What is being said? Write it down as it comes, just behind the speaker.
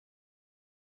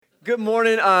Good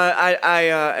morning. I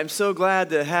am so glad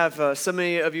to have so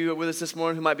many of you with us this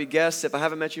morning who might be guests. If I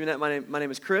haven't met you yet, my name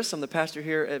is Chris. I'm the pastor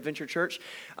here at Venture Church.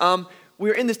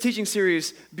 We're in this teaching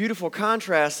series, Beautiful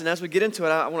Contrast, and as we get into it,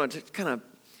 I want to kind of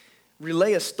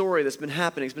relay a story that's been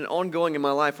happening. It's been ongoing in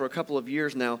my life for a couple of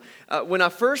years now. When I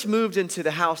first moved into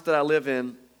the house that I live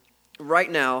in,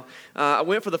 right now, I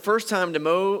went for the first time to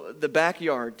mow the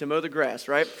backyard, to mow the grass,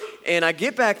 right? And I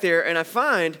get back there and I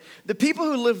find the people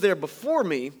who lived there before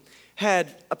me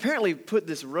had apparently put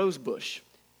this rose bush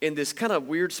in this kind of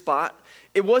weird spot.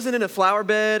 It wasn't in a flower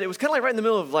bed. It was kind of like right in the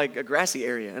middle of like a grassy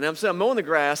area. And I'm mowing the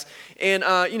grass, and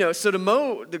so to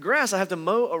mow the grass, I have to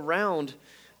mow around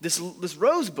this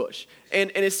rose bush,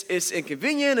 and it's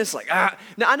inconvenient. It's like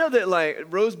Now I know that like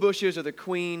rose bushes are the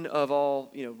queen of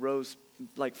all rose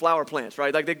like flower plants,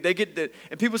 right? Like they get the,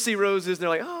 and people see roses and they're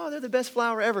like, oh, they're the best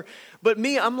flower ever. But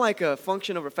me, I'm like a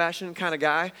function over fashion kind of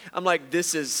guy. I'm like,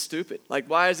 this is stupid. Like,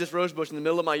 why is this rose bush in the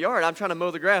middle of my yard? I'm trying to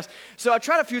mow the grass. So I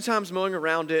tried a few times mowing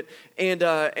around it, and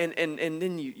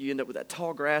then you end up with that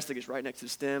tall grass that gets right next to the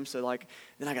stem. So like,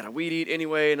 then I got to weed eat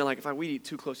anyway, and then like if I weed eat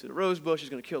too close to the rose bush,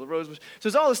 it's going to kill the rose bush. So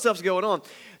there's all this stuff's going on.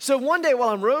 So one day while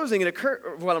I'm mowing,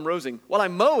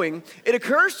 it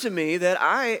occurs to me that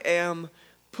I am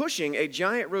pushing a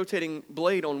giant rotating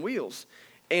blade on wheels,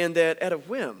 and that at a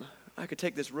whim, I could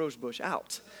take this rose bush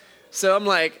out. So I'm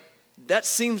like, that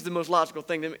seems the most logical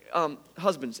thing to me.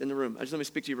 Husbands in the room, let me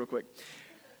speak to you real quick.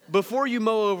 Before you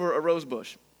mow over a rose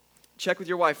bush, check with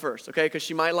your wife first, okay? Because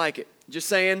she might like it. Just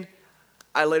saying,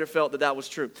 I later felt that was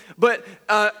true. But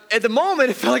at the moment,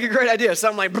 it felt like a great idea. So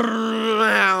I'm like,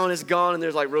 and it's gone, and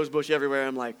there's like rose bush everywhere.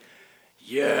 I'm like,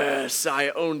 yes, I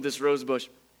owned this rose bush.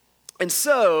 And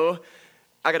so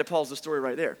I got to pause the story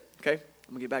right there, okay? I'm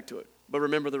going to get back to it. But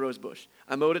remember the rose bush.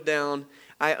 I mowed it down.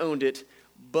 I owned it.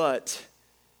 But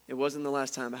it wasn't the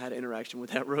last time I had an interaction with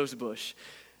that rose bush.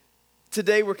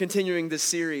 Today we're continuing this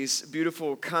series,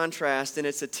 Beautiful Contrast, and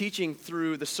it's a teaching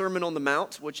through the Sermon on the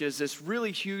Mount, which is this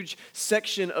really huge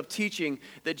section of teaching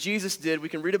that Jesus did. We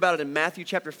can read about it in Matthew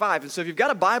chapter 5. And so if you've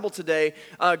got a Bible today,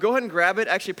 go ahead and grab it.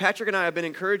 Actually, Patrick and I have been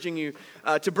encouraging you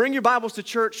to bring your Bibles to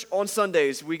church on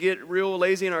Sundays. We get real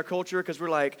lazy in our culture because we're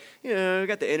like, we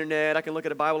got the internet. I can look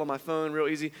at a Bible on my phone real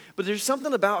easy. But there's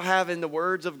something about having the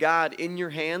words of God in your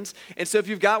hands. And so if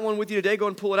you've got one with you today, go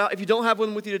and pull it out. If you don't have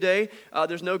one with you today,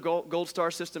 there's no gold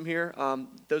star system here.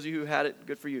 Those of you who had it,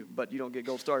 good for you, but you don't get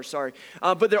gold stars, sorry.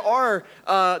 But there are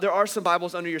some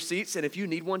Bibles under your seats, and if you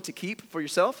need one to keep for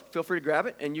yourself, feel free to grab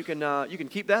it, and you can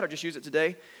keep that or just use it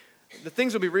today. The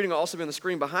things we'll be reading will also be on the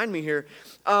screen behind me here.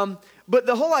 But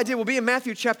the whole idea will be in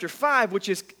Matthew chapter 5, which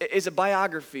is a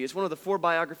biography. It's one of the 4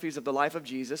 biographies of the life of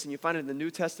Jesus, and you find it in the New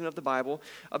Testament of the Bible,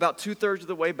 about 2/3 of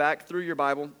the way back through your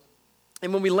Bible.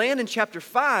 And when we land in chapter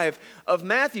 5 of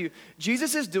Matthew,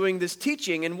 Jesus is doing this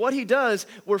teaching, and what he does,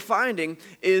 we're finding,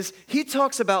 is he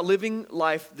talks about living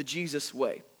life the Jesus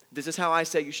way. This is how I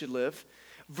say you should live,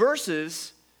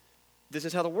 versus this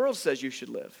is how the world says you should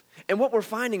live. And what we're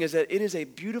finding is that it is a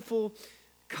beautiful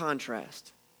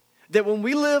contrast. That when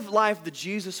we live life the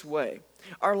Jesus way,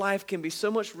 our life can be so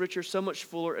much richer, so much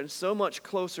fuller, and so much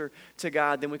closer to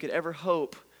God than we could ever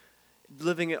hope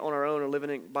living it on our own or living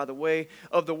it by the way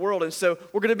of the world. And so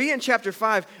we're going to be in chapter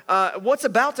 5. What's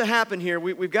about to happen here,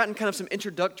 we've gotten kind of some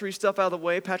introductory stuff out of the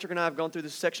way. Patrick and I have gone through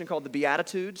this section called the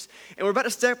Beatitudes. And we're about to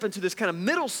step into this kind of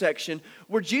middle section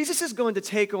where Jesus is going to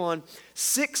take on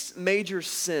 6 major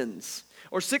sins,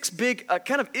 or 6 big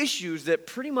kind of issues that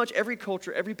pretty much every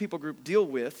culture, every people group deal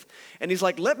with. And he's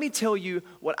like, let me tell you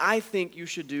what I think you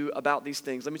should do about these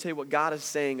things. Let me tell you what God is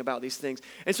saying about these things.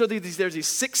 And so there's these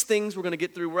 6 things we're going to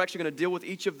get through. We're actually going to deal with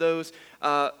each of those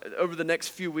over the next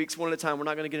few weeks, one at a time. We're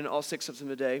not going to get into all 6 of them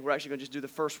today. We're actually going to just do the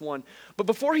first one. But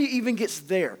before he even gets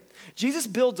there, Jesus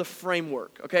builds a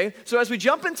framework, okay? So as we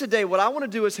jump in today, what I want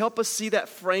to do is help us see that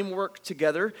framework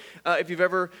together. If you've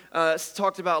ever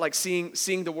talked about like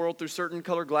seeing the world through certain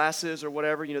colored glasses or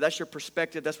whatever, that's your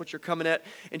perspective, that's what you're coming at.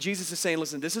 And Jesus is saying,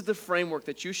 listen, this is the framework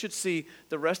that you should see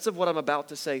the rest of what I'm about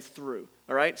to say through.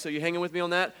 All right, so you hanging with me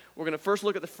on that? We're going to first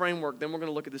look at the framework, then we're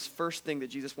going to look at this first thing that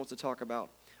Jesus wants to talk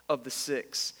about of the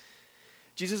 6.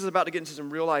 Jesus is about to get into some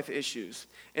real life issues.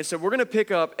 And so we're going to pick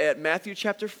up at Matthew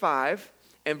chapter 5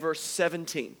 and verse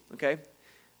 17, okay?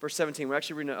 Verse 17, we're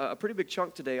actually reading a pretty big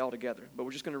chunk today altogether, but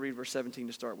we're just going to read verse 17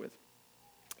 to start with.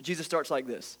 Jesus starts like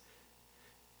this.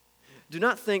 Do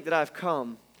not think that I've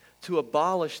come to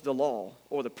abolish the law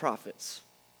or the prophets.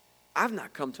 I've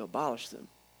not come to abolish them,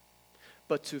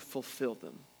 but to fulfill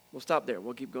them. We'll stop there.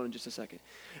 We'll keep going in just a second.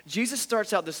 Jesus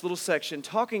starts out this little section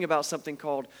talking about something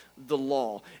called the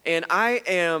law. And I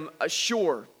am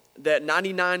sure that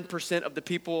 99% of the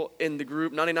people in the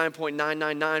group,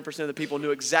 99.999% of the people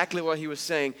knew exactly what he was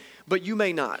saying, but you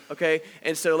may not, okay?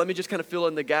 And so let me just kind of fill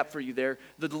in the gap for you there.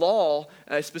 The law,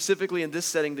 specifically in this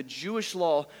setting, the Jewish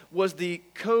law, was the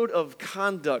code of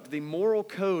conduct, the moral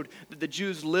code that the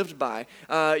Jews lived by.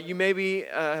 You maybe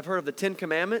have heard of the Ten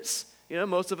Commandments. You know,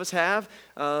 most of us have.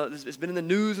 It's been in the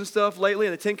news and stuff lately,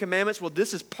 and the Ten Commandments, well,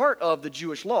 this is part of the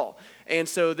Jewish law. And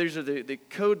so these are the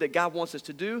code that God wants us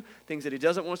to do, things that he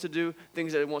doesn't want us to do,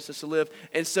 things that he wants us to live.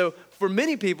 And so for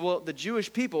many people, the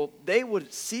Jewish people, they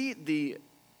would see the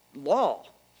law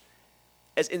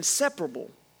as inseparable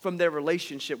from their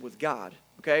relationship with God,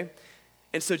 okay?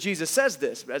 And so Jesus says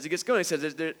this, as he gets going, he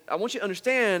says, I want you to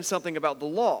understand something about the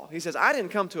law. He says, I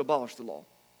didn't come to abolish the law.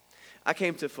 I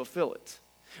came to fulfill it.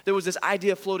 There was this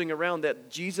idea floating around that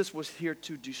Jesus was here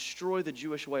to destroy the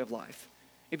Jewish way of life.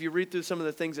 If you read through some of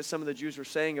the things that some of the Jews were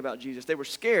saying about Jesus, they were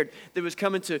scared that he was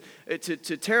coming to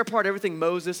tear apart everything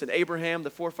Moses and Abraham, the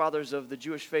forefathers of the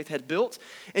Jewish faith, had built.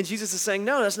 And Jesus is saying,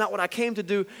 no, that's not what I came to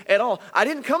do at all. I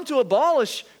didn't come to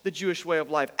abolish the Jewish way of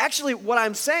life. Actually, what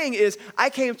I'm saying is I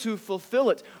came to fulfill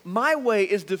it. My way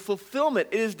is the fulfillment.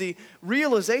 It is the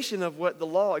realization of what the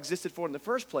law existed for in the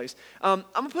first place. I'm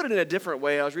going to put it in a different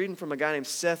way. I was reading from a guy named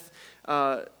Seth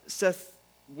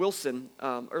Wilson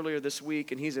earlier this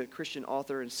week, and he's a Christian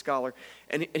author and scholar,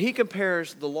 and he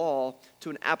compares the law to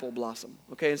an apple blossom.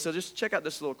 Okay, and so just check out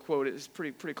this little quote. It's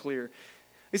pretty clear.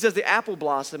 He says the apple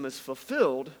blossom is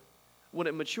fulfilled when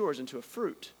it matures into a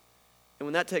fruit, and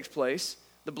when that takes place,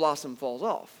 the blossom falls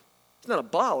off. It's not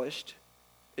abolished;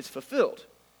 it's fulfilled.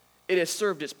 It has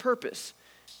served its purpose,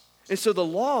 and so the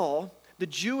law, the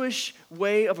Jewish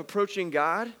way of approaching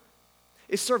God,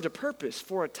 it served a purpose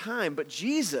for a time, but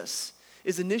Jesus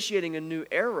is initiating a new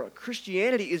era.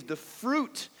 Christianity is the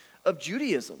fruit of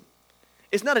Judaism.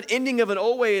 It's not an ending of an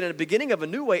old way and a beginning of a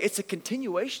new way. It's a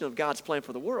continuation of God's plan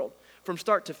for the world from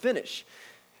start to finish.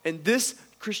 And this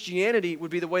Christianity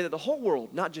would be the way that the whole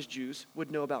world, not just Jews,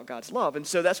 would know about God's love. And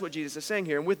so that's what Jesus is saying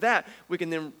here. And with that, we can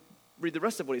then read the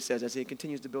rest of what he says as he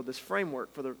continues to build this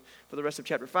framework for the rest of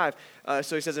chapter 5.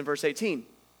 So he says in verse 18,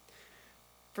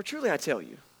 "For truly I tell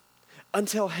you,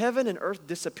 until heaven and earth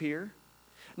disappear,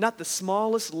 not the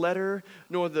smallest letter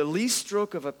nor the least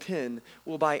stroke of a pen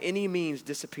will by any means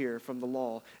disappear from the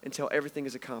law until everything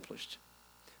is accomplished.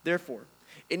 Therefore,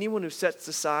 anyone who sets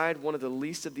aside one of the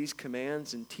least of these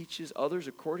commands and teaches others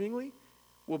accordingly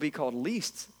will be called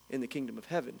least in the kingdom of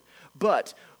heaven.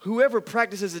 But whoever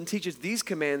practices and teaches these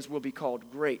commands will be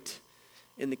called great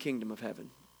in the kingdom of heaven."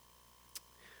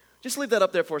 Just leave that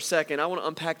up there for a second. I want to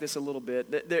unpack this a little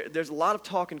bit. There's a lot of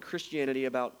talk in Christianity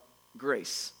about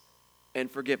grace and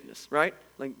forgiveness, right?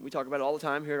 Like we talk about it all the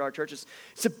time here at our church.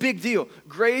 It's a big deal.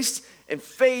 Grace and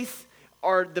faith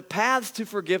are the paths to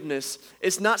forgiveness.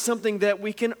 It's not something that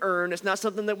we can earn. It's not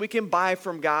something that we can buy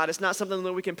from God. It's not something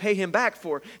that we can pay him back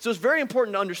for. So it's very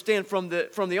important to understand from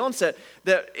the onset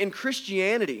that in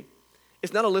Christianity,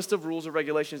 it's not a list of rules or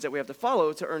regulations that we have to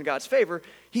follow to earn God's favor.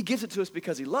 He gives it to us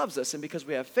because he loves us and because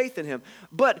we have faith in him.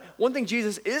 But one thing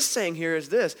Jesus is saying here is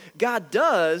this: God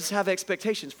does have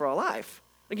expectations for our life.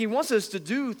 Like he wants us to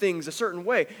do things a certain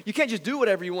way. You can't just do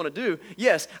whatever you want to do.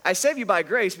 Yes, I save you by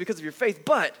grace because of your faith,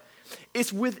 but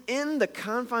it's within the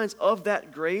confines of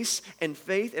that grace and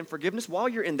faith and forgiveness. While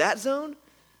you're in that zone,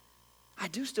 I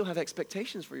do still have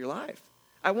expectations for your life.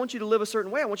 I want you to live a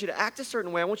certain way. I want you to act a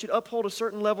certain way. I want you to uphold a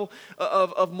certain level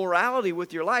of morality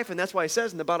with your life. And that's why he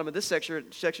says in the bottom of this section,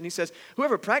 he says,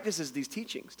 whoever practices these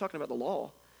teachings, talking about the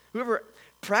law, whoever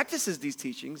practices these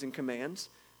teachings and commands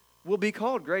will be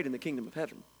called great in the kingdom of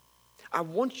heaven. I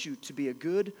want you to be a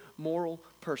good, moral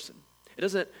person. It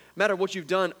doesn't matter what you've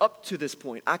done up to this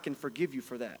point. I can forgive you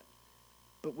for that.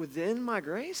 But within my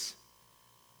grace,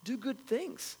 do good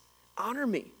things. Honor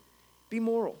me. Be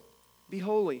moral. Be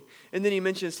holy. And then he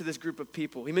mentions to this group of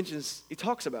people, he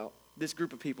talks about this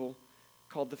group of people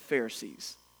called the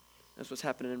Pharisees. That's what's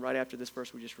happening right after this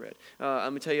verse we just read. I'm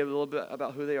going to tell you a little bit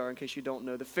about who they are in case you don't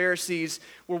know. The Pharisees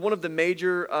were one of the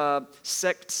major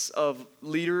sects of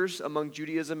leaders among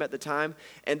Judaism at the time,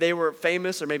 and they were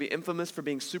famous or maybe infamous for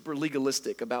being super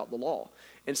legalistic about the law.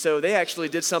 And so they actually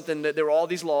did something that there were all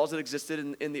these laws that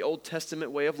existed in the Old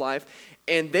Testament way of life,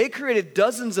 and they created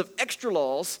dozens of extra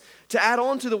laws to add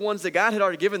on to the ones that God had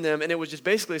already given them, and it was just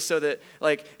basically so that,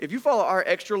 like, if you follow our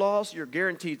extra laws, you're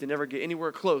guaranteed to never get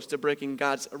anywhere close to breaking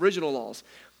God's original laws.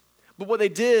 But what they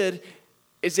did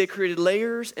is they created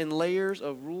layers and layers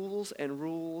of rules and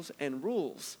rules and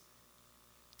rules.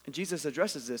 And Jesus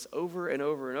addresses this over and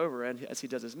over and over and as he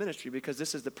does his ministry, because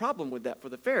this is the problem with that for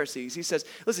the Pharisees. He says,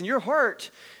 listen, your heart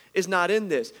is not in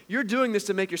this. You're doing this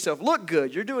to make yourself look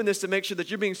good. You're doing this to make sure that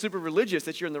you're being super religious,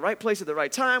 that you're in the right place at the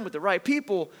right time with the right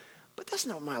people. But that's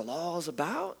not what my law is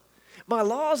about. My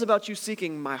law is about you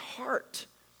seeking my heart.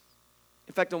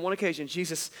 In fact, on one occasion,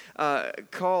 Jesus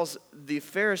calls the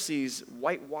Pharisees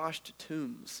whitewashed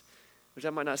tombs, which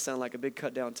that might not sound like a big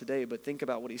cut down today, but think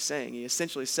about what he's saying. He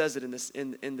essentially says it in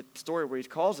the story where he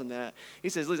calls them that. He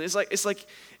says, listen, it's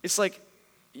like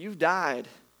you've died,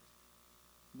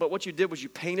 but what you did was you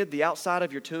painted the outside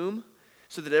of your tomb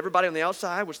so that everybody on the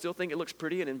outside would still think it looks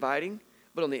pretty and inviting,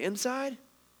 but on the inside,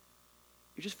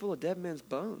 you're just full of dead men's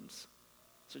bones.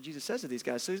 That's what Jesus says to these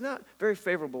guys. So he's not very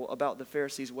favorable about the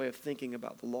Pharisees' way of thinking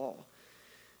about the law.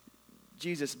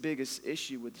 Jesus' biggest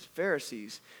issue with the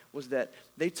Pharisees was that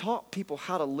they taught people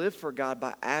how to live for God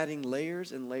by adding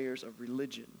layers and layers of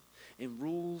religion and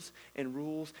rules and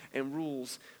rules and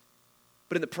rules.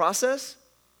 But in the process,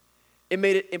 it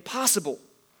made it impossible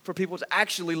for people to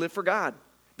actually live for God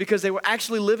because they were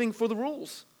actually living for the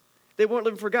rules. They weren't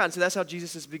living for God. And so that's how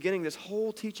Jesus is beginning this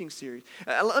whole teaching series.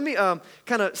 Let me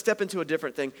kind of step into a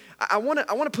different thing. I want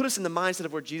to put us in the mindset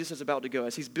of where Jesus is about to go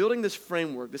as he's building this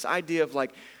framework, this idea of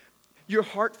like, your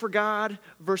heart for God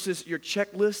versus your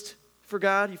checklist for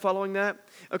God. You following that?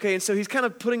 Okay, and so he's kind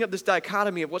of putting up this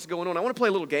dichotomy of what's going on. I want to play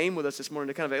a little game with us this morning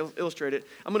to kind of illustrate it.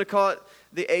 I'm going to call it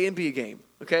the A and B game,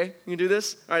 okay? You can do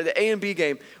this? All right, the A and B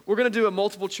game. We're going to do a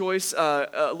multiple choice,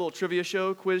 a little trivia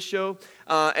show, quiz show,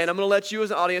 and I'm going to let you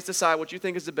as an audience decide what you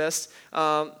think is the best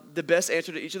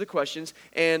answer to each of the questions,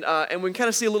 and we can kind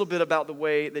of see a little bit about the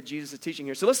way that Jesus is teaching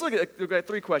here. So let's look at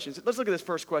 3 questions. Let's look at this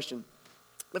first question.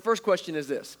 The first question is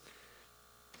this.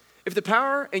 If the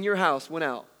power in your house went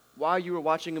out while you were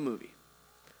watching a movie,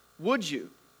 would you,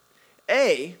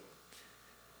 A,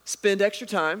 spend extra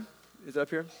time, is it up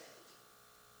here?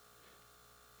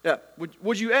 Yeah,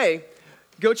 would you, A,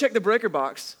 go check the breaker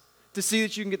box to see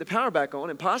that you can get the power back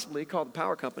on and possibly call the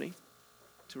power company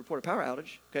to report a power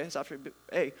outage? Okay, that's option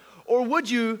A. Or would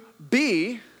you,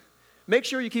 B, make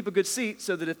sure you keep a good seat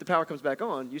so that if the power comes back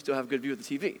on, you still have a good view of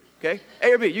the TV, okay?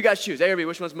 A or B, you guys choose. A or B,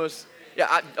 which one's most,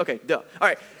 okay, duh. All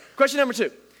right. Question number 2.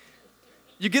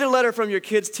 You get a letter from your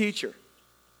kid's teacher,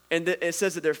 and it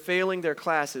says that they're failing their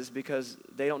classes because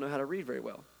they don't know how to read very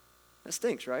well. That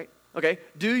stinks, right? Okay.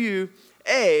 Do you,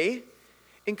 A,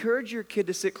 encourage your kid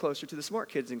to sit closer to the smart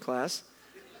kids in class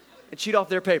and cheat off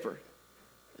their paper?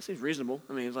 That seems reasonable.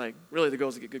 I mean, it's like, really the goal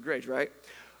is to get good grades, right?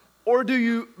 Or do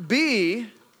you, B,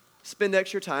 spend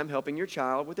extra time helping your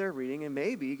child with their reading and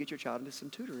maybe get your child into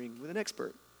some tutoring with an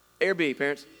expert? A or B,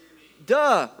 parents?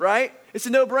 Duh, right? It's a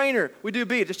no-brainer. We do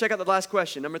B. Just check out the last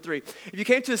question, number 3. If you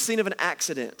came to the scene of an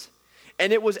accident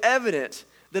and it was evident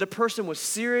that a person was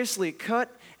seriously cut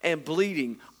and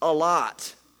bleeding a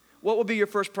lot, what would be your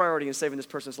first priority in saving this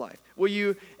person's life? Will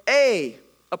you, A,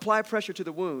 apply pressure to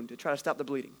the wound to try to stop the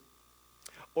bleeding?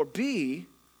 Or B,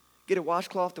 get a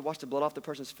washcloth to wash the blood off the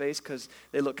person's face because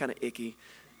they look kind of icky?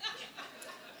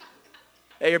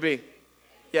 A or B?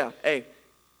 Yeah, A.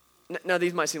 Now,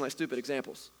 these might seem like stupid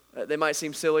examples. They might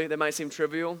seem silly. They might seem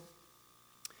trivial.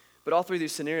 But all 3 of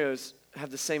these scenarios have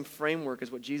the same framework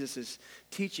as what Jesus is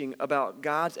teaching about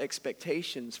God's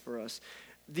expectations for us.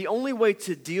 The only way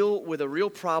to deal with a real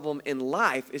problem in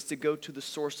life is to go to the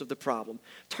source of the problem.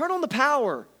 Turn on the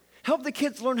power. Help the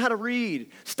kids learn how to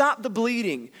read. Stop the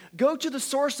bleeding. Go to the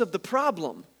source of the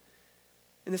problem.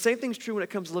 And the same thing's true when it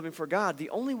comes to living for God. The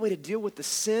only way to deal with the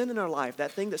sin in our life,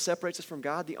 that thing that separates us from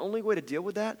God, the only way to deal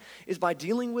with that is by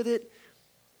dealing with it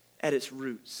at its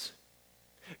roots.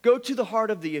 Go to the heart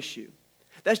of the issue.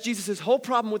 That's Jesus' whole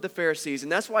problem with the Pharisees,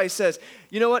 and that's why he says,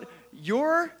 you know what?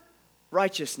 Your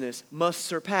righteousness must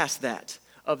surpass that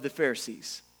of the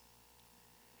Pharisees.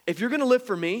 If you're going to live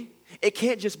for me, it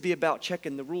can't just be about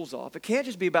checking the rules off. It can't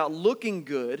just be about looking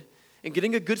good and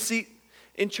getting a good seat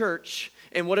in church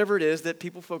and whatever it is that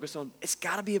people focus on. It's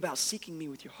got to be about seeking me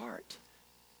with your heart.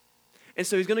 And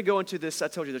so he's going to go into this. I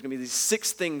told you there's going to be these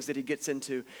 6 things that he gets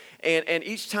into. And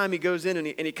each time he goes in and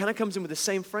he kind of comes in with the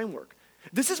same framework.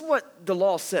 This is what the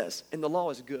law says, and the law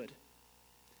is good.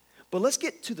 But let's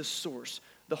get to the source,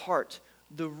 the heart,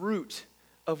 the root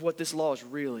of what this law is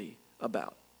really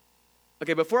about.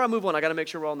 Okay, before I move on, I got to make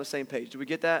sure we're all on the same page. Do we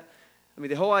get that? I mean,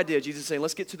 the whole idea, Jesus is saying,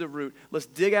 let's get to the root. Let's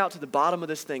dig out to the bottom of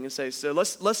this thing and say, so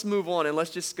let's move on, and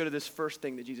let's just go to this first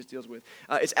thing that Jesus deals with.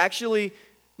 It's actually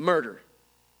murder.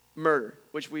 Murder,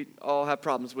 which we all have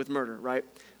problems with murder, right?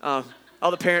 All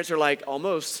the parents are like,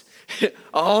 almost,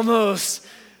 almost.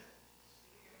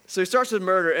 So he starts with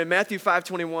murder. In Matthew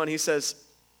 5:21, he says,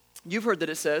 you've heard that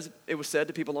it was said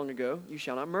to people long ago, you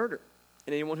shall not murder.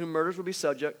 and anyone who murders will be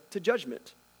subject to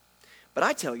judgment. But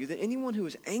I tell you that anyone who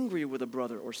is angry with a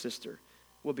brother or sister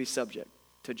will be subject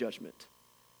to judgment.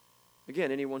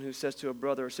 Again, anyone who says to a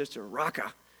brother or sister,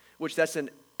 raka, which that's an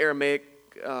Aramaic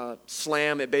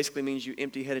slam. It basically means you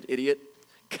empty-headed idiot.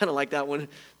 Kind of like that one,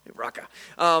 raka.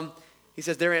 He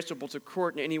says they're answerable to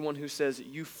court, and anyone who says,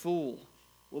 you fool,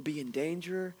 will be in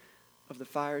danger of the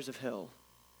fires of hell.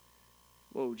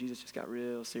 Whoa, Jesus just got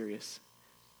real serious.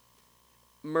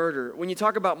 Murder. When you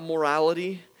talk about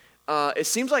morality, it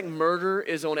seems like murder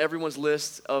is on everyone's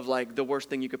list of like the worst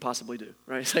thing you could possibly do,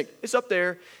 right? It's like, it's up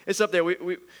there. It's up there.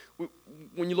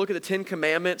 When you look at the 10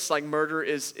 Commandments, like murder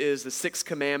is the sixth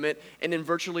commandment, and in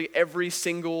virtually every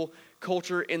single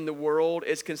culture in the world,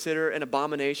 it's considered an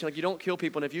abomination. Like, you don't kill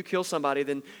people, and if you kill somebody,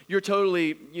 then you're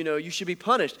totally, you should be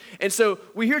punished. And so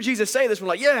we hear Jesus say this, we're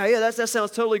like, yeah, that sounds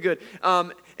totally good.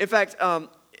 In fact,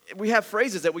 we have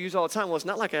phrases that we use all the time. Well, it's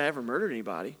not like I ever murdered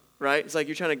anybody, right? It's like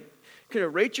you're trying to kind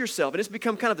of rate yourself, and it's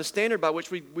become kind of the standard by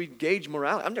which we gauge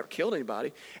morality. I've never killed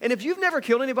anybody. And if you've never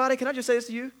killed anybody, can I just say this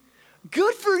to you?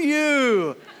 Good for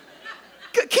you.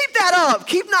 Keep that up.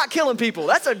 Keep not killing people.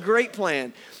 That's a great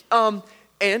plan.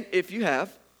 And if you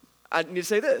have, I need to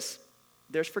say this.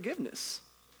 There's forgiveness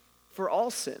for all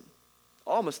sin,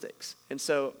 all mistakes. And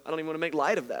so I don't even want to make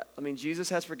light of that. I mean, Jesus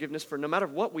has forgiveness for no matter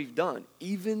what we've done,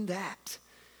 even that.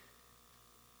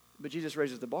 But Jesus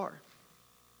raises the bar.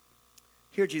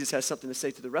 Here Jesus has something to say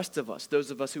to the rest of us,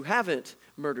 those of us who haven't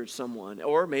murdered someone,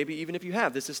 or maybe even if you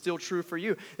have, this is still true for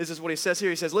you. This is what he says here.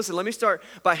 He says, listen, let me start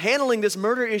by handling this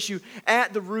murder issue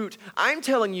at the root. I'm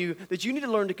telling you that you need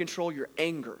to learn to control your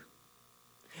anger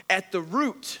at the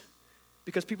root,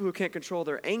 because people who can't control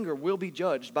their anger will be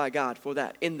judged by God for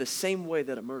that in the same way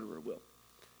that a murderer will.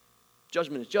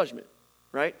 Judgment is judgment,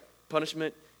 right?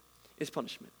 Punishment is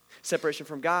punishment. Separation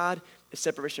from God is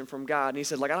separation from God. And he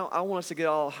said, like, I don't want us to get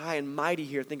all high and mighty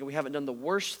here thinking we haven't done the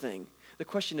worst thing. The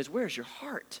question is, where's your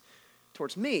heart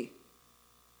towards me?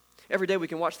 Every day we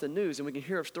can watch the news and we can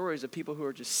hear of stories of people who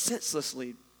are just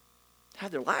senselessly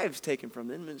had their lives taken from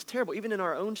them. And it's terrible, even in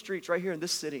our own streets right here in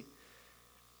this city.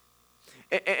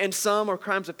 And some are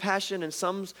crimes of passion, and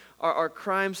some are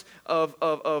crimes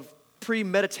of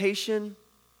premeditation.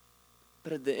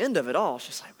 But at the end of it all, it's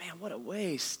just like, man, what a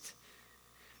waste.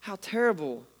 How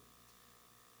terrible.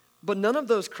 But none of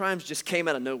those crimes just came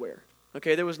out of nowhere.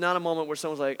 Okay, there was not a moment where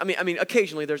someone's like, I mean,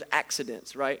 occasionally there's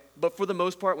accidents, right? But for the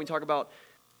most part, when you talk about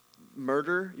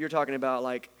murder, you're talking about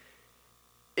like,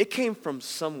 it came from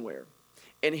somewhere.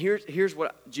 And here's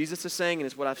what Jesus is saying, and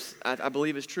it's what I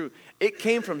believe is true. It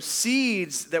came from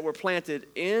seeds that were planted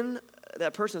in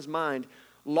that person's mind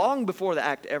long before the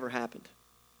act ever happened.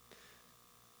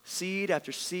 Seed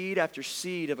after seed after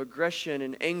seed of aggression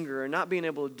and anger and not being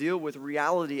able to deal with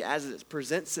reality as it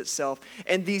presents itself.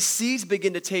 And these seeds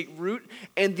begin to take root,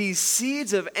 and these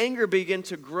seeds of anger begin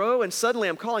to grow, and suddenly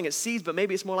I'm calling it seeds, but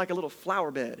maybe it's more like a little flower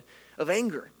bed of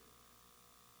anger.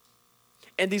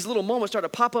 And these little moments start to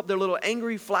pop up their little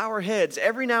angry flower heads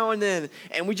every now and then.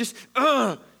 And we just,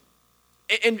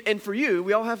 And for you,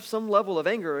 we all have some level of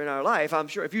anger in our life. I'm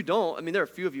sure if you don't, I mean, there are a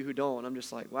few of you who don't. I'm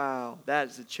just like, wow, that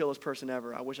is the chillest person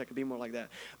ever. I wish I could be more like that.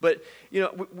 But,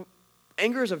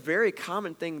 anger is a very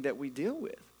common thing that we deal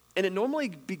with. And it normally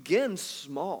begins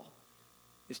small.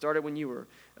 It started when you were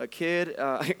a kid.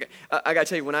 I got to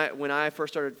tell you, when I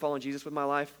first started following Jesus with my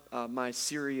life, my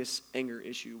serious anger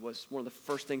issue was one of the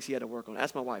first things he had to work on.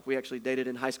 Ask my wife. We actually dated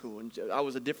in high school, and I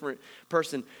was a different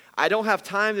person. I don't have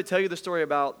time to tell you the story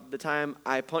about the time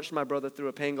I punched my brother through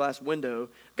a pane glass window.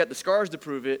 Got the scars to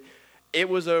prove it. It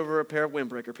was over a pair of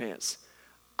windbreaker pants.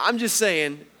 I'm just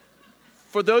saying,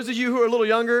 for those of you who are a little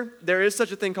younger, there is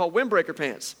such a thing called windbreaker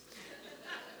pants.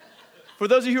 For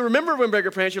those of you who remember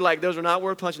windbreaker pants, you're like, those are not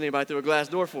worth punching anybody through a glass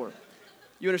door for.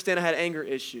 You understand I had anger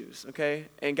issues, okay?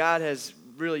 And God has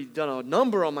really done a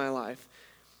number on my life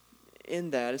in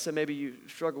that. And so maybe you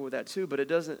struggle with that too, but it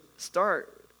doesn't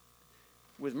start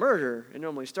with murder. It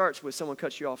normally starts with someone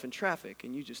cuts you off in traffic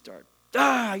and you just start,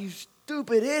 you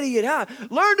stupid idiot.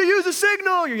 Learn to use a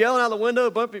signal. You're yelling out the window,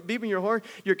 beeping your horn.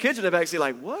 Your kids are in the back seat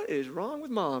like, what is wrong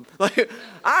with mom? Like,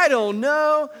 I don't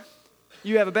know.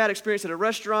 You have a bad experience at a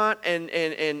restaurant, and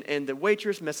the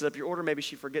waitress messes up your order. Maybe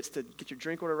she forgets to get your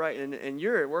drink order right, and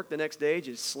you're at work the next day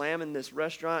just slamming this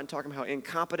restaurant and talking about how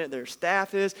incompetent their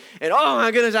staff is. And, oh,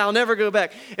 my goodness, I'll never go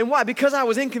back. And why? Because I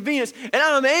was inconvenienced, and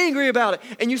I'm angry about it.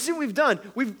 And you see what we've done?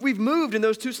 We've moved in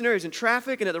those two scenarios, in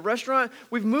traffic and at the restaurant.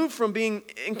 We've moved from being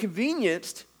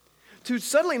inconvenienced to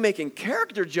suddenly making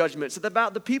character judgments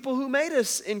about the people who made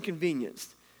us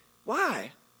inconvenienced.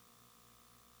 Why?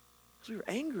 Because we were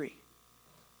angry.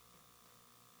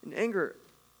 And anger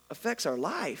affects our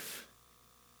life.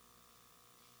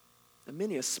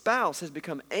 Many a spouse has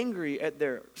become angry at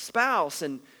their spouse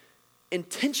and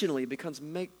intentionally begins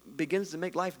to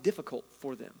make life difficult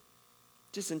for them.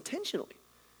 Just intentionally.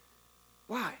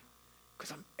 Why?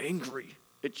 Because I'm angry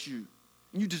at you.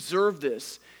 You deserve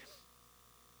this.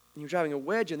 And you're driving a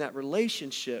wedge in that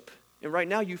relationship. And right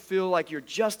now you feel like you're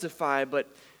justified, but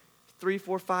 3,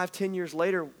 4, 5, 10 years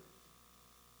later,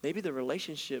 maybe the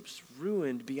relationship's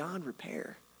ruined beyond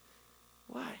repair.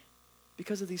 Why?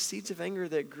 Because of these seeds of anger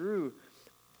that grew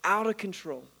out of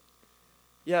control.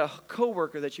 You had a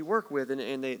coworker that you work with,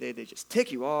 and they just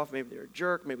tick you off. Maybe they're a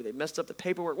jerk. Maybe they messed up the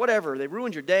paperwork. Whatever. They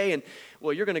ruined your day, and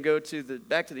well, you're going to go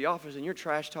back to the office, and you're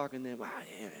trash talking them. Wow,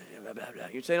 blah, blah, blah.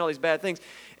 You're saying all these bad things,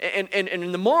 and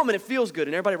in the moment it feels good,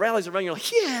 and everybody rallies around. You're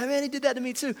like, yeah, man, he did that to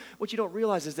me too. What you don't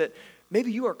realize is that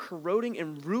maybe you are corroding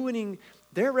and ruining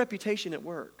their reputation at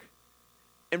work,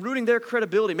 and ruining their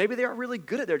credibility. Maybe they are really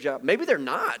good at their job. Maybe they're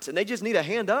not, and they just need a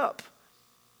hand up.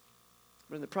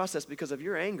 But in the process, because of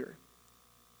your anger,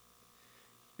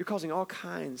 you're causing all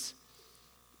kinds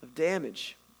of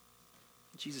damage.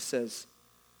 Jesus says,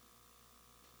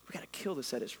 we got to kill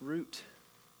this at its root.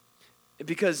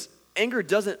 Because anger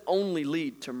doesn't only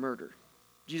lead to murder.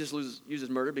 Jesus uses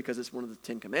murder because it's one of the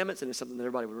 10 Commandments and it's something that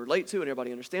everybody would relate to and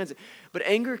everybody understands it. But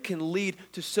anger can lead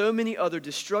to so many other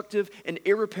destructive and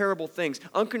irreparable things.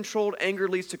 Uncontrolled anger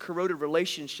leads to corroded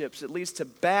relationships. It leads to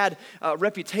bad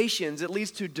reputations. It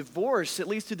leads to divorce. It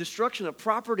leads to destruction of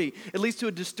property. It leads to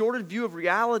a distorted view of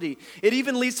reality. It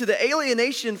even leads to the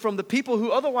alienation from the people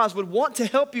who otherwise would want to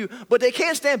help you, but they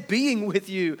can't stand being with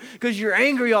you because you're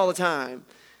angry all the time.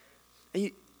 And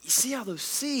you see how those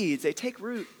seeds, they take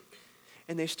root.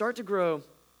 And they start to grow, and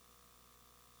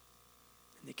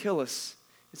they kill us.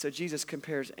 And so Jesus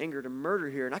compares anger to murder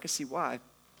here, and I can see why.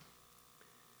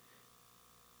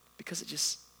 Because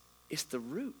it's the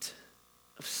root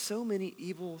of so many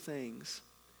evil things.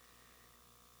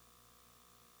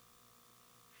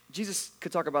 Jesus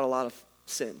could talk about a lot of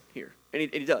sin here, and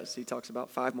he does. He talks about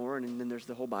 5 more, and then there's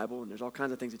the whole Bible, and there's all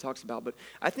kinds of things he talks about. But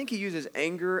I think he uses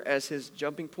anger as his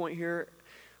jumping point here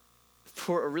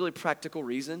for a really practical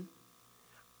reason.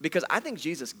 Because I think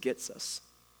Jesus gets us.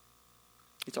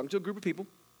 He's talking to a group of people.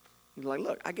 He's like,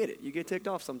 look, I get it. You get ticked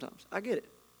off sometimes. I get it.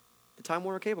 The Time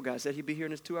Warner cable guy said he'd be here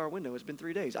in his 2-hour window. It's been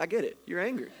 3 days. I get it. You're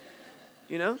angry.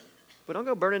 You know? But don't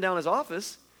go burning down his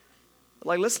office.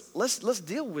 Like, let's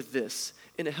deal with this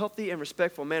in a healthy and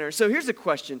respectful manner. So here's the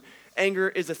question. Anger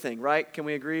is a thing, right? Can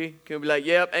we agree? Can we be like,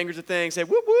 yep, anger's a thing. Say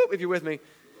whoop, whoop, if you're with me.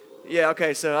 Yeah,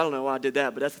 okay, so I don't know why I did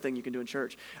that, but that's the thing you can do in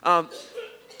church.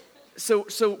 So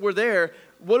we're there.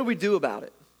 What do we do about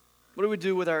it? What do we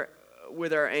do with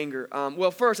our anger?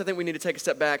 Well, first, I think we need to take a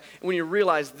step back and we need to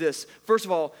realize this. First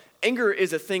of all, anger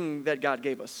is a thing that God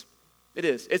gave us. It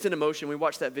is. It's an emotion. We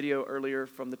watched that video earlier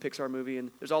from the Pixar movie,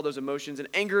 and there's all those emotions. And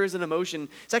anger is an emotion.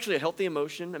 It's actually a healthy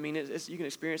emotion. I mean, you can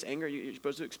experience anger. You're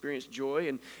supposed to experience joy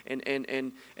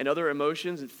and other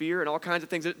emotions and fear and all kinds of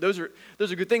things. Those are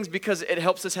good things because it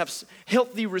helps us have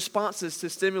healthy responses to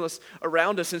stimulus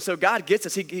around us. And so God gets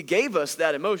us. He gave us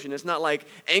that emotion. It's not like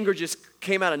anger just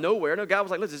came out of nowhere. No, God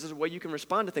was like, listen, this is a way you can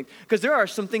respond to things. Because there are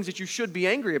some things that you should be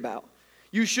angry about.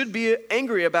 You should be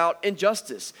angry about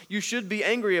injustice. You should be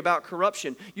angry about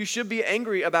corruption. You should be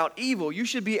angry about evil. You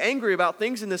should be angry about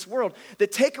things in this world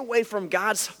that take away from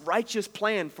God's righteous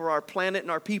plan for our planet and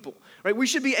our people. Right? We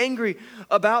should be angry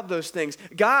about those things.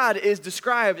 God is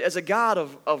described as a God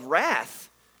of wrath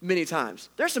many times.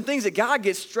 There's some things that God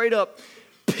gets straight up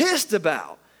pissed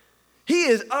about. He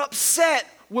is upset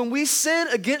when we sin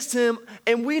against him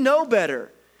and we know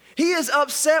better. He is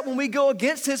upset when we go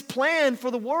against his plan for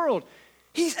the world.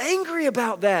 He's angry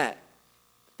about that.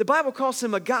 The Bible calls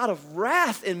him a God of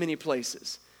wrath in many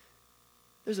places.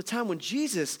 There's a time when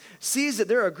Jesus sees that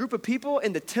there are a group of people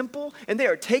in the temple and they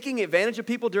are taking advantage of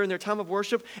people during their time of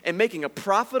worship and making a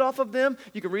profit off of them.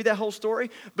 You can read that whole story.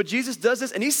 But Jesus does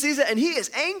this and he sees it and he is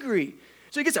angry.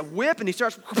 So he gets a whip and he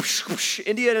starts whoosh, whoosh,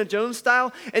 Indiana Jones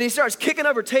style, and he starts kicking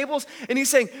over tables and he's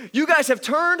saying, you guys have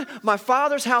turned my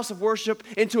Father's house of worship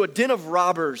into a den of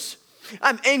robbers.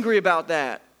 I'm angry about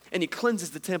that. And he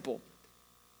cleanses the temple.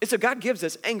 And so God gives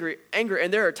us anger,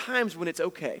 and there are times when it's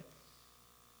okay.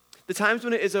 The times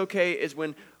when it is okay is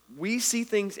when we see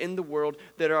things in the world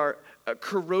that are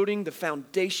corroding the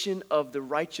foundation of the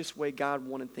righteous way God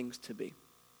wanted things to be.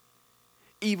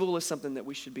 Evil is something that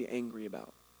we should be angry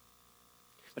about.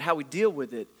 But how we deal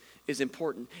with it is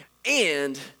important.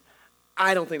 And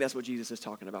I don't think that's what Jesus is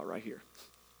talking about right here.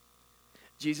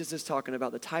 Jesus is talking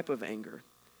about the type of anger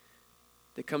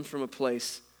that comes from a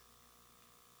place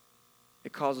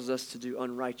it causes us to do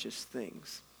unrighteous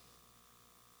things.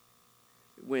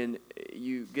 when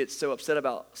you get so upset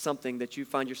about something that you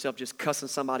find yourself just cussing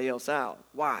somebody else out.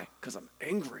 Why? Because I'm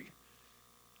angry.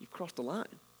 You've crossed the line.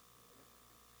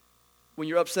 When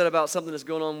you're upset about something that's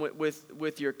going on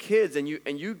with your kids and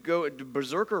you go into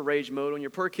berserker rage mode on your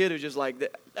poor kid who's just like,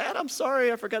 Dad, I'm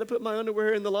sorry, I forgot to put my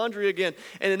underwear in the laundry again.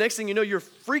 And the next thing you know, you're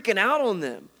freaking out on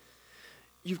them.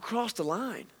 You've crossed the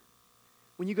line.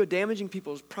 When you go damaging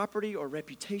people's property or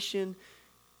reputation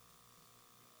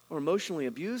or emotionally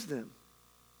abuse them,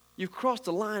 you've crossed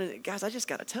the line. And guys, I just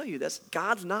got to tell you,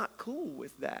 God's not cool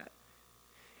with that.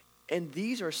 And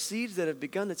these are seeds that have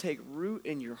begun to take root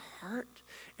in your heart,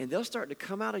 and they'll start to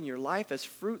come out in your life as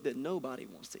fruit that nobody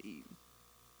wants to eat.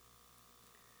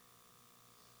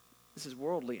 This is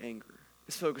worldly anger.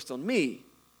 It's focused on me,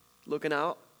 looking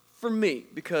out for me,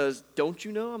 because don't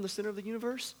you know I'm the center of the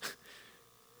universe?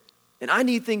 And I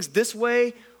need things this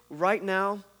way right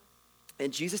now.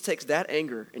 And Jesus takes that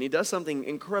anger, and he does something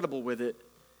incredible with it.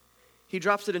 He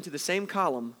drops it into the same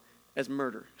column as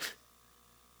murder.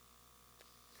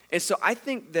 And so I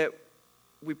think that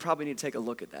we probably need to take a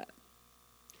look at that.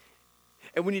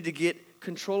 And we need to get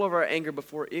control of our anger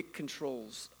before it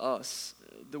controls us.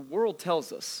 The world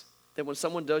tells us that when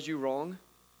someone does you wrong,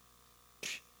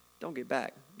 don't get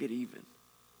back, get even,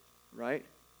 right?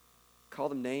 Call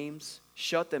them names,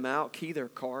 shut them out, key their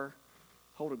car,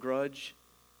 hold a grudge,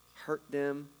 hurt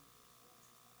them,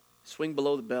 swing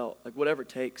below the belt, like whatever it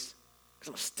takes. Because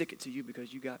I'm going to stick it to you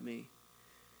because you got me.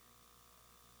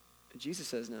 Jesus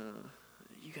says, no,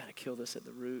 you got to kill this at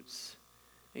the roots.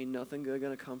 Ain't nothing good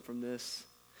going to come from this.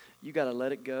 You got to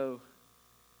let it go.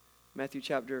 Matthew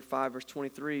chapter 5, verse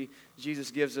 23,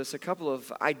 Jesus gives us a couple of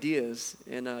ideas.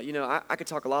 And, I could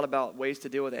talk a lot about ways to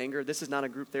deal with anger. This is not a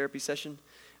group therapy session.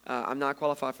 I'm not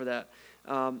qualified for that.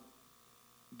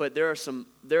 But there are some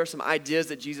ideas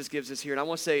that Jesus gives us here. And I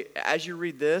want to say, as you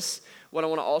read this, what I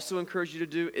want to also encourage you to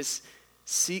do is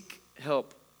seek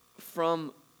help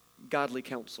from godly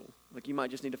counsel. Like you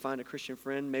might just need to find a Christian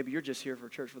friend. Maybe you're just here for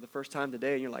church for the first time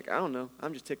today and you're like, I don't know,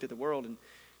 I'm just ticked at the world and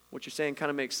what you're saying kind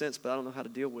of makes sense, but I don't know how to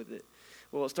deal with it.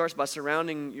 Well, it starts by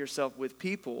surrounding yourself with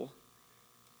people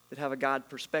that have a God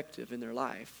perspective in their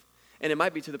life. And it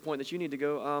might be to the point that you need to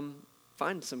go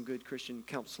find some good Christian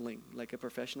counseling, like a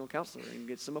professional counselor, and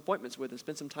get some appointments with and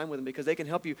spend some time with them because they can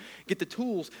help you get the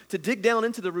tools to dig down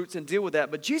into the roots and deal with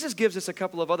that. But Jesus gives us a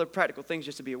couple of other practical things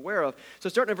just to be aware of. So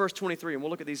starting in verse 23, and we'll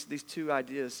look at these two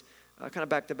ideas kind of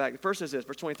back to back. The first is this,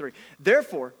 verse 23.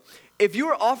 Therefore, if you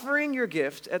are offering your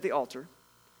gift at the altar,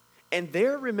 and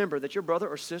there remember that your brother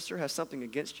or sister has something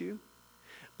against you,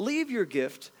 leave your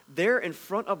gift there in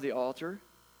front of the altar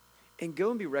and go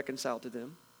and be reconciled to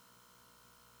them.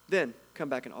 Then come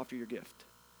back and offer your gift.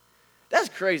 That's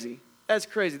crazy. That's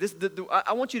crazy.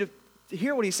 I want you to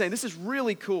hear what he's saying. This is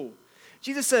really cool.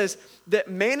 Jesus says that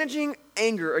managing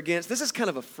anger against, this is kind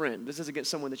of a friend. This is against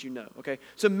someone that you know, okay?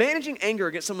 So managing anger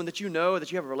against someone that you know,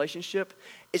 that you have a relationship,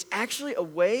 is actually a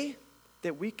way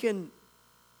that we can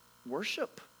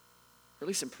worship, or at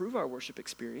least improve our worship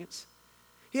experience.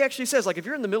 He actually says, like, if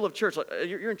you're in the middle of church, like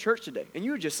you're in church today, and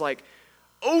you're just like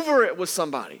over it with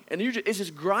somebody, and it's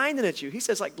just grinding at you. He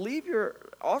says, like, leave your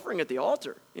offering at the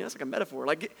altar. You know, it's like a metaphor.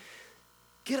 Like,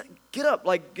 get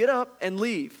up and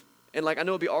leave. And like, I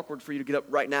know it'd be awkward for you to get up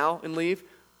right now and leave,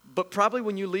 but probably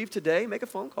when you leave today, make a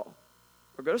phone call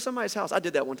or go to somebody's house. I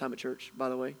did that one time at church, by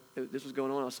the way. This was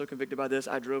going on. I was so convicted by this.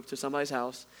 I drove to somebody's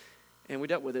house, and we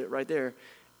dealt with it right there.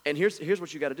 And here's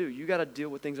what you got to do. You got to deal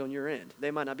with things on your end. They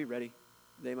might not be ready.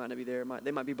 They might not be there.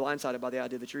 They might be blindsided by the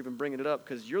idea that you're even bringing it up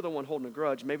because you're the one holding a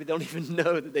grudge. Maybe they don't even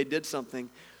know that they did something.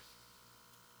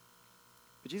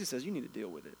 But Jesus says you need to deal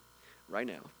with it right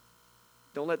now.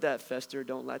 Don't let that fester.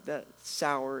 Don't let that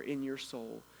sour in your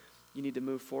soul. You need to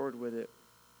move forward with it.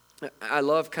 I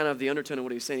love kind of the undertone of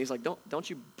what he's saying. He's like, don't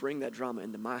you bring that drama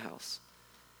into my house.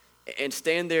 And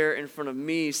stand there in front of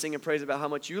me singing praise about how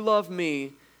much you love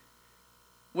me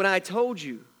when I told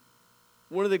you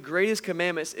one of the greatest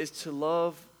commandments is to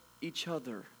love each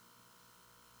other.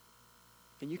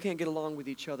 And you can't get along with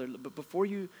each other. But before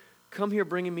you come here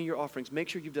bringing me your offerings, make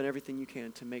sure you've done everything you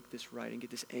can to make this right and get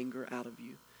this anger out of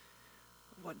you.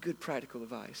 What good practical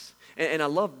advice. And I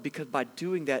love because by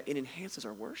doing that, it enhances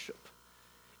our worship.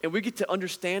 And we get to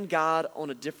understand God on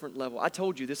a different level. I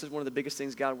told you this is one of the biggest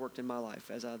things God worked in my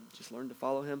life as I just learned to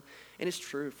follow him. And it's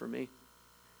true for me.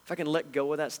 If I can let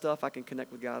go of that stuff, I can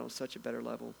connect with God on such a better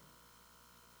level.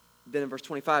 Then in verse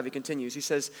 25, he continues. He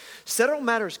says, settle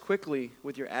matters quickly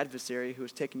with your adversary who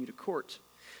is taking you to court.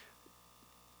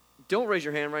 Don't raise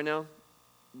your hand right now,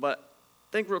 but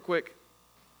think real quick.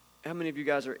 How many of you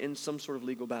guys are in some sort of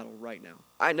legal battle right now?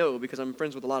 I know because I'm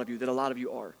friends with a lot of you that a lot of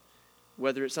you are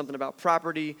whether it's something about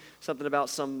property, something about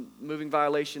some moving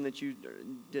violation that you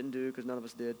didn't do, because none of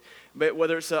us did, but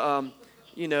whether it's a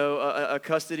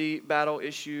custody battle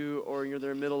issue, or you're in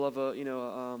the middle of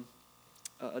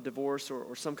a divorce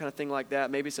or some kind of thing like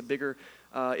that. Maybe it's a bigger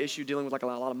issue dealing with like a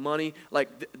lot of money. Like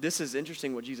this is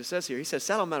interesting what Jesus says here. He says,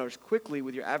 settle matters quickly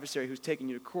with your adversary who's taking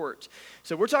you to court.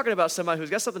 So we're talking about somebody who's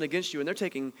got something against you, and they're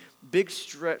taking big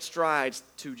strides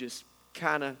to just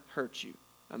kind of hurt you.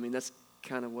 I mean, that's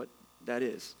kind of what that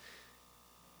is.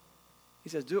 He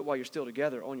says, do it while you're still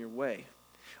together on your way.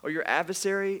 Or your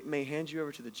adversary may hand you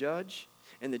over to the judge,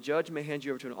 and the judge may hand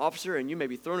you over to an officer, and you may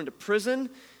be thrown into prison.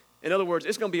 In other words,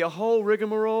 it's going to be a whole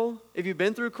rigmarole. If you've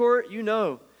been through court, you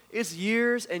know. It's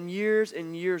years and years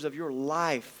and years of your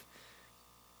life.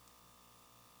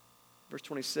 Verse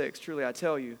 26, truly I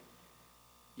tell you,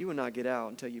 you will not get out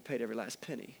until you paid every last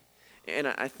penny. And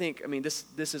I think,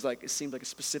 this is like, it seems like a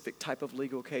specific type of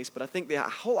legal case, but I think the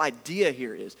whole idea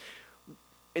here is,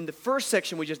 in the first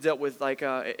section we just dealt with, like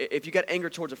if you got anger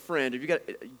towards a friend, if you got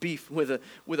beef with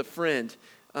a friend,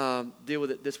 deal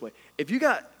with it this way. If you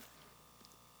got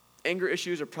anger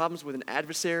issues or problems with an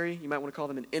adversary, you might want to call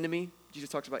them an enemy. Jesus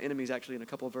talks about enemies actually in a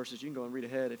couple of verses. You can go and read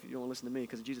ahead if you don't want to listen to me,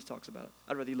 because Jesus talks about it.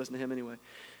 I'd rather you listen to him anyway.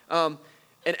 And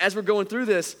as we're going through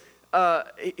this,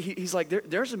 he's like, there's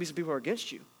going to be some people who are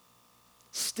against you.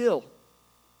 Still,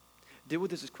 deal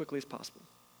with this as quickly as possible.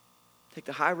 Take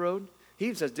the high road. He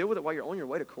even says, deal with it while you're on your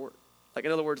way to court. Like,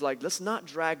 in other words, like, let's not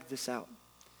drag this out.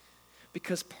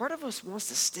 Because part of us wants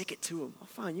to stick it to him. Oh,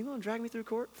 fine, you going to drag me through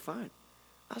court? Fine.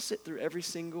 I'll sit through every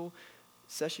single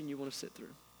session you want to sit through.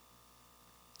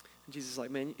 And Jesus is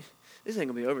like, man, this ain't going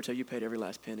to be over until you paid every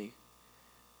last penny.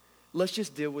 Let's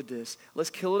just deal with this. Let's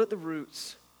kill it at the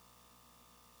roots.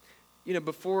 You know,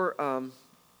 before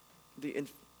the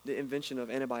invention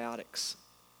of antibiotics,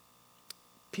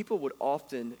 people would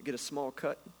often get a small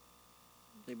cut.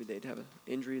 Maybe they'd have an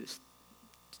injury that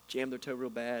jammed their toe real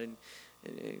bad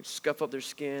and scuff up their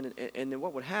skin. And then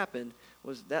what would happen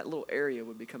was that little area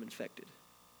would become infected.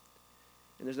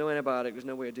 And there's no antibiotic, there's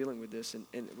no way of dealing with this. And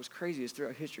it was crazy is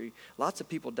throughout history, lots of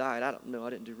people died. I don't know, I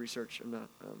didn't do research. I'm not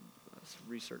a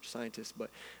research scientist,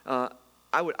 but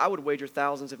I would wager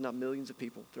thousands, if not millions of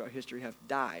people throughout history have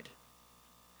died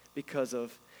because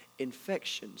of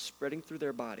infection spreading through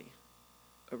their body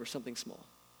over something small.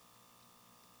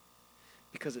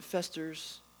 Because it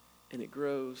festers, and it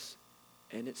grows,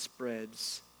 and it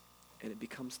spreads, and it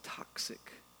becomes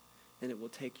toxic, and it will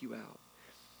take you out.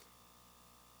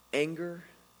 Anger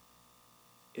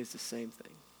is the same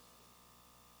thing.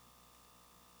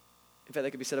 In fact,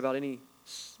 that could be said about any,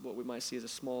 what we might see as a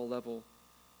small level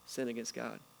sin against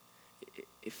God.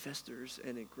 It festers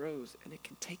and it grows and it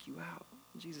can take you out.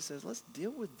 And Jesus says, let's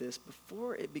deal with this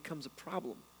before it becomes a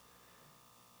problem.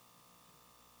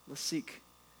 Let's seek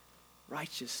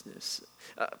righteousness.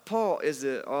 Paul is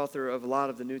the author of a lot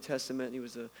of the New Testament. He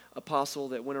was an apostle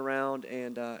that went around,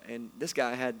 and this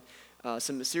guy had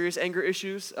some serious anger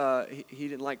issues. He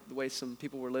didn't like the way some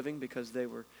people were living because they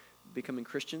were becoming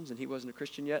Christians, and he wasn't a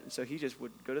Christian yet. And so he just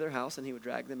would go to their house, and he would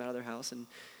drag them out of their house, and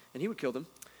he would kill them.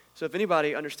 So if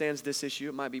anybody understands this issue,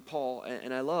 it might be Paul.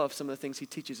 And I love some of the things he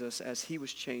teaches us as he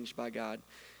was changed by God.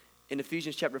 In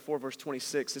Ephesians chapter 4, verse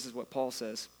 26, this is what Paul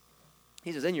says.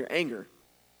 He says, in your anger,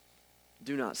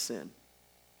 do not sin.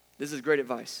 This is great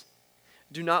advice.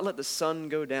 Do not let the sun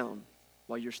go down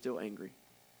while you're still angry.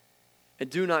 And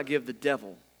do not give the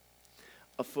devil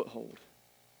a foothold.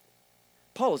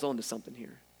 Paul is on to something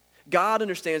here. God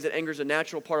understands that anger is a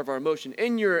natural part of our emotion.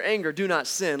 In your anger, do not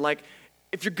sin. Like,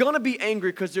 if you're going to be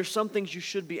angry because there's some things you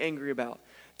should be angry about,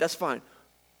 that's fine.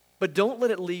 But don't let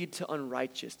it lead to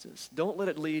unrighteousness. Don't let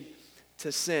it lead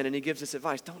to sin. And he gives this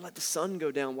advice. Don't let the sun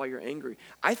go down while you're angry.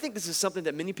 I think this is something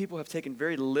that many people have taken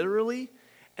very literally,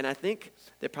 and I think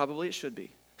that probably it should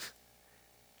be.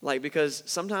 Like, because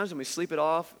sometimes when we sleep it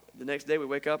off, the next day we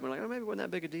wake up and we're like, oh, maybe it wasn't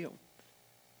that big a deal.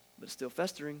 But it's still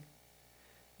festering.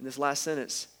 In this last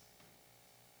sentence,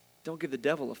 don't give the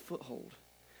devil a foothold.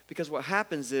 Because what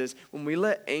happens is when we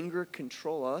let anger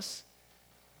control us,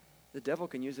 the devil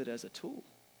can use it as a tool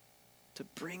to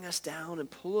bring us down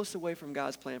and pull us away from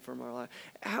God's plan for our life.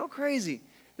 How crazy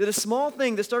that a small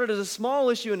thing that started as a small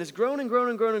issue and has grown and grown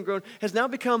and grown and grown has now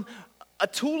become a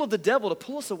tool of the devil to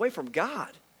pull us away from God.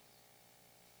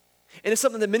 And it's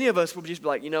something that many of us will just be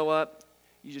like, you know what?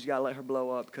 You just got to let her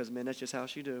blow up because, man, that's just how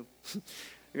she do. You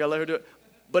got to let her do it.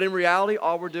 But in reality,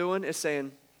 all we're doing is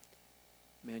saying,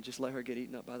 man, just let her get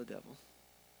eaten up by the devil.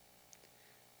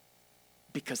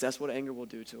 Because that's what anger will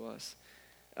do to us.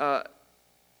 I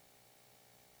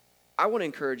want to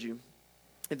encourage you,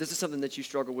 if this is something that you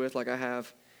struggle with like I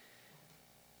have,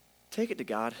 take it to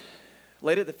God.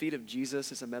 laid at the feet of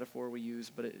Jesus is a metaphor we use,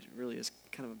 but it really is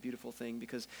kind of a beautiful thing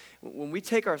because when we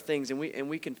take our things and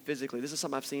we can physically, this is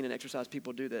something I've seen in exercise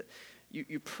people do, that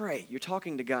you pray, you're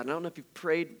talking to God. And I don't know if you've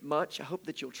prayed much. I hope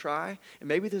that you'll try. And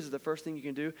maybe this is the first thing you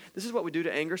can do. This is what we do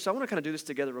to anger. So I want to kind of do this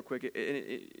together real quick.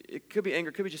 It could be anger.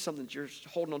 It could be just something that you're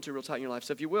holding on to real tight in your life.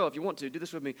 So if you want to, do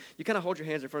this with me. You kind of hold your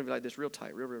hands in front of you like this, real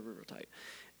tight, real tight.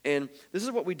 And this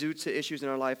is what we do to issues in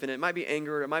our life. And it might be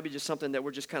anger. Or it might be just something that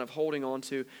we're just kind of holding on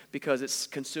to because it's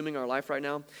consuming our life right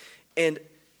now. And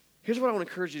here's what I want to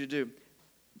encourage you to do.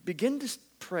 Begin to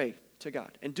pray to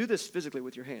God. And do this physically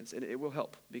with your hands. And it will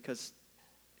help because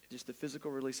just the physical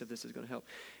release of this is going to help.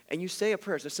 And you say a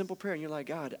prayer. It's a simple prayer. And you're like,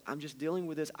 God, I'm just dealing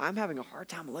with this. I'm having a hard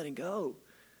time letting go.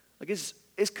 Like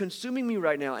it's consuming me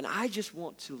right now. And I just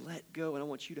want to let go. And I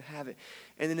want you to have it.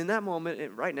 And then in that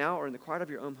moment, right now, or in the quiet of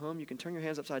your own home, you can turn your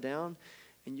hands upside down.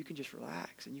 And you can just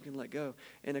relax and you can let go.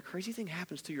 And a crazy thing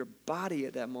happens to your body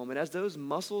at that moment. As those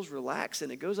muscles relax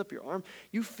and it goes up your arm,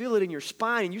 you feel it in your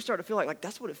spine and you start to feel like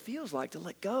that's what it feels like to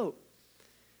let go.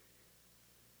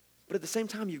 But at the same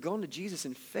time, you've gone to Jesus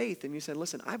in faith and you said,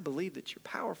 listen, I believe that you're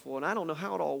powerful and I don't know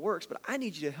how it all works, but I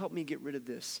need you to help me get rid of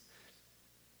this.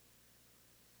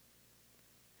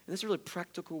 And that's a really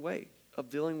practical way of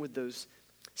dealing with those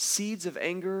seeds of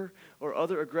anger or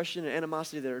other aggression and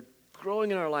animosity that are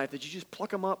growing in our life, that you just pluck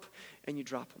them up and you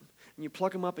drop them. And you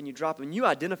pluck them up and you drop them. And you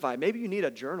identify. Maybe you need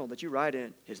a journal that you write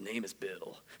in. His name is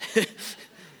Bill.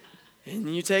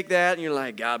 And you take that and you're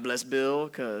like, God bless Bill,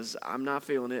 because I'm not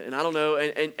feeling it. And I don't know.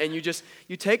 And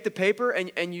you take the paper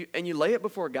and you lay it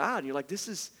before God. And you're like,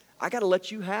 I got to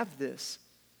let you have this.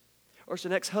 Or it's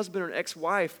an ex-husband or an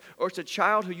ex-wife. Or it's a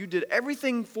child who you did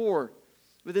everything for.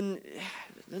 But then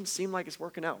it doesn't seem like it's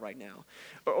working out right now.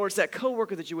 Or it's that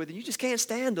coworker that you're with and you just can't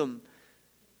stand them.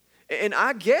 And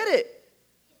I get it.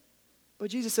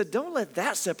 But Jesus said, don't let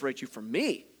that separate you from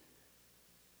me.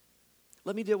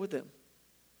 Let me deal with them.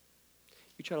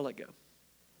 You try to let go.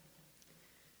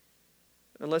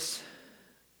 Unless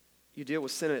you deal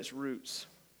with sin at its roots,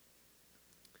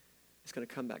 it's going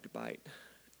to come back to bite.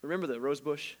 Remember the rose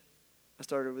bush? I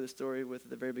started with a story with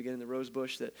at the very beginning, the rose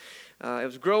bush that it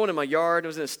was growing in my yard. It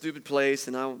was in a stupid place,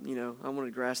 and I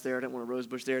wanted grass there. I didn't want a rose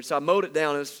bush there. So I mowed it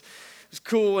down. It was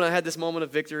cool, and I had this moment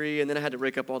of victory, and then I had to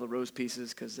rake up all the rose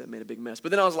pieces because that made a big mess.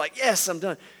 But then I was like, yes, I'm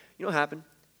done. You know what happened?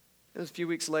 It was a few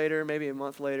weeks later, maybe a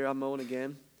month later, I'm mowing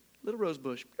again. Little rose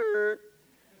bush.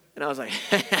 And I was like,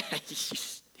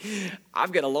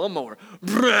 I've got a lawnmower.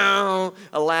 I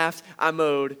laughed. I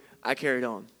mowed. I carried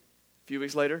on. A few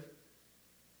weeks later,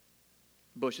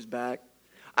 bush is back.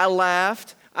 I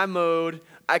laughed. I mowed.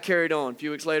 I carried on. A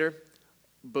few weeks later,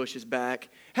 bush is back.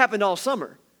 Happened all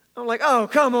summer. I'm like, oh,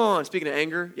 come on. Speaking of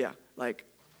anger, yeah, like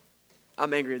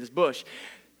I'm angry at this bush.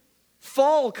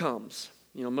 Fall comes.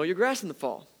 Mow your grass in the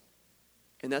fall.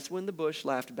 And that's when the bush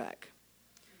laughed back.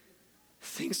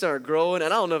 Things started growing,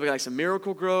 and I don't know if it's like some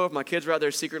miracle grow, if my kids were out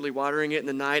there secretly watering it in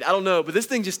the night. I don't know, but this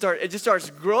thing just starts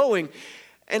growing.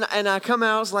 And I come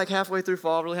out, it's like halfway through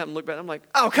fall, really haven't looked back. I'm like,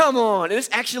 oh, come on. And it's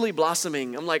actually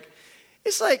blossoming. I'm like,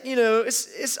 it's like,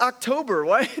 it's October.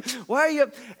 Why are you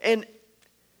up? And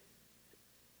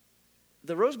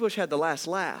the rose bush had the last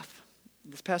laugh.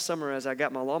 This past summer, as I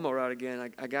got my lawnmower out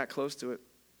again, I got close to it,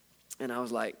 and I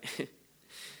was like,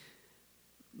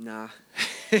 nah.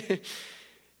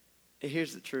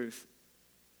 Here's the truth.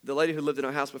 The lady who lived in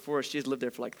our house before us, she's lived there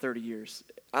for like 30 years.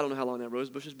 I don't know how long that rose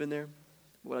bush has been there.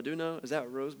 What I do know is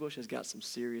that rose bush has got some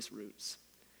serious roots.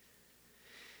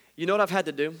 You know what I've had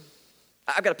to do?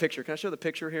 I've got a picture. Can I show the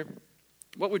picture here?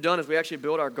 What we've done is we actually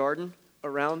built our garden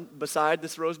around beside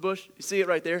this rose bush. You see it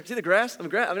right there? See the grass? I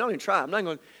don't even try.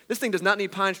 This thing does not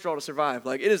need pine straw to survive.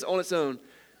 Like, it is on its own.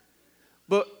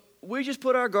 But we just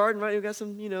put our garden right. We've got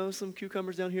some, some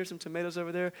cucumbers down here, some tomatoes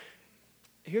over there.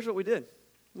 Here's what we did.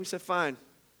 We said, fine.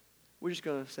 We're just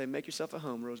going to say, make yourself at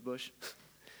home, rose bush.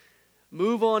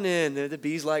 Move on in. The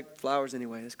bees like flowers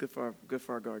anyway. It's good for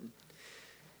our garden.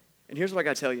 And here's what I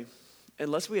got to tell you.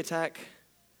 Unless we attack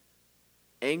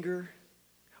anger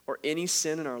or any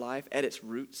sin in our life at its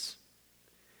roots,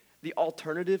 the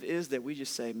alternative is that we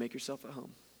just say, make yourself at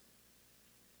home.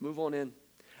 Move on in.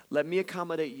 Let me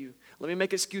accommodate you. Let me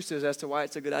make excuses as to why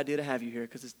it's a good idea to have you here,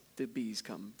 because the bees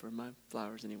come for my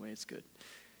flowers anyway. It's good.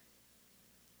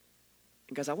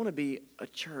 And guys, I want to be a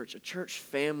church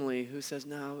family who says,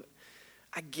 no,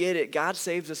 I get it. God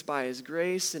saves us by his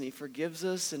grace, and he forgives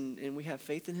us, and we have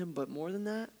faith in him. But more than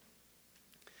that,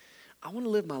 I want to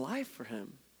live my life for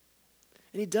him.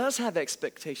 And he does have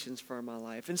expectations for my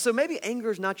life. And so maybe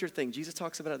anger is not your thing. Jesus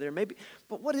talks about it there. Maybe,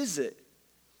 but what is it?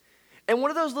 And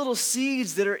one of those little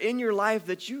seeds that are in your life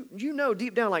that you know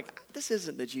deep down, like, this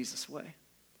isn't the Jesus way.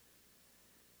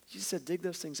 Jesus said, dig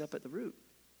those things up at the root.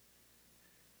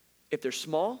 If they're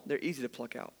small, they're easy to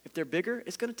pluck out. If they're bigger,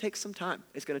 it's going to take some time.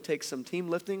 It's going to take some team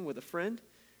lifting with a friend.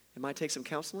 It might take some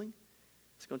counseling.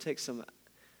 It's going to take some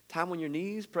time on your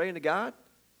knees praying to God.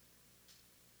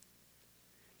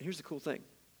 And here's the cool thing.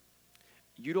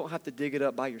 You don't have to dig it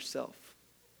up by yourself.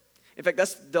 In fact,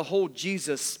 that's the whole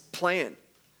Jesus plan.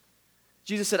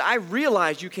 Jesus said, I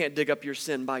realize you can't dig up your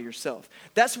sin by yourself.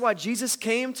 That's why Jesus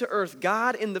came to earth,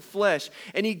 God in the flesh,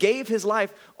 and he gave his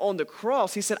life on the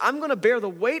cross. He said, I'm going to bear the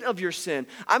weight of your sin.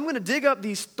 I'm going to dig up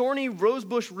these thorny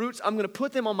rosebush roots. I'm going to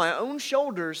put them on my own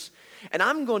shoulders, and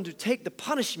I'm going to take the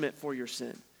punishment for your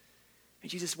sin. And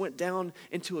Jesus went down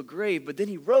into a grave, but then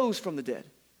he rose from the dead.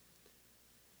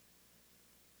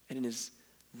 And in his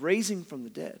raising from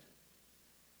the dead,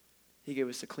 he gave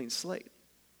us a clean slate.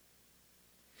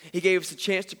 He gave us a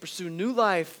chance to pursue new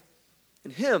life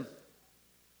in him.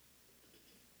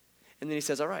 And then he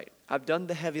says, all right, I've done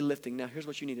the heavy lifting. Now here's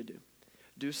what you need to do.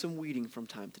 Do some weeding from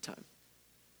time to time.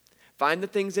 Find the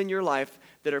things in your life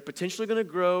that are potentially going to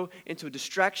grow into a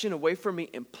distraction away from me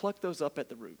and pluck those up at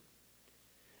the root.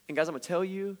 And guys, I'm going to tell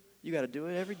you, you got to do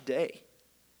it every day.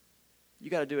 You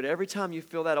got to do it every time you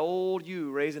feel that old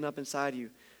you raising up inside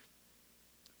you.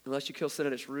 Unless you kill sin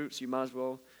at its roots, you might as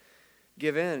well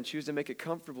give in and choose to make it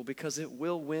comfortable because it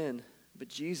will win. But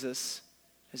Jesus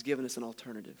has given us an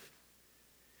alternative.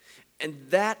 And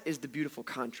that is the beautiful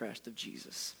contrast of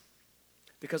Jesus.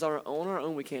 Because on our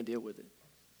own, we can't deal with it.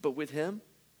 But with him,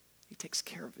 he takes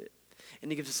care of it.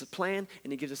 And he gives us a plan,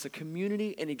 and he gives us a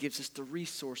community, and he gives us the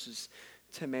resources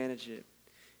to manage it.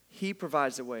 He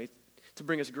provides a way to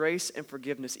bring us grace and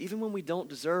forgiveness, even when we don't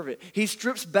deserve it. He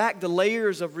strips back the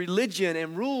layers of religion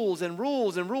and rules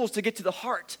to get to the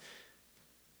heart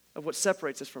of what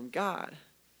separates us from God.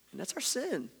 And that's our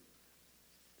sin.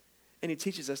 And he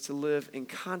teaches us to live in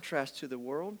contrast to the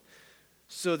world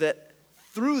so that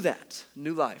through that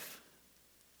new life,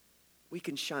 we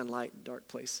can shine light in dark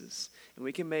places. And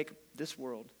we can make this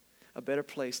world a better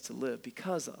place to live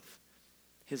because of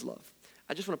his love.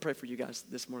 I just want to pray for you guys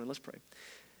this morning. Let's pray.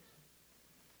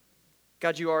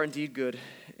 God, you are indeed good.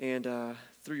 And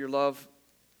through your love,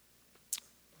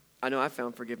 I know I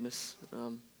found forgiveness.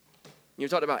 You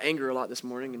talked about anger a lot this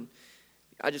morning, and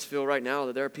I just feel right now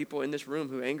that there are people in this room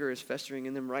who anger is festering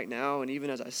in them right now, and even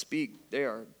as I speak, they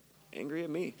are angry at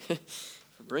me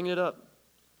for bringing it up.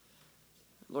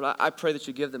 Lord, I pray that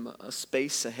you give them a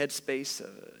space, a head space, a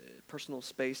personal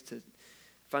space to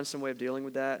find some way of dealing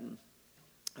with that. And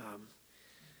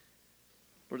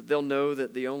Lord, they'll know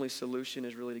that the only solution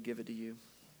is really to give it to you.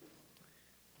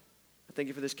 I thank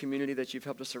you for this community that you've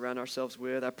helped us surround ourselves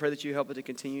with. I pray that you help it to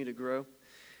continue to grow.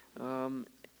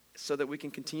 So that we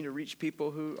can continue to reach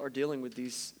people who are dealing with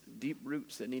these deep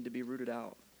roots that need to be rooted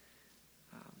out.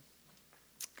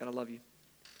 God, I love you.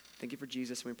 Thank you for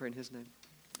Jesus, and we pray in his name.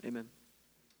 Amen.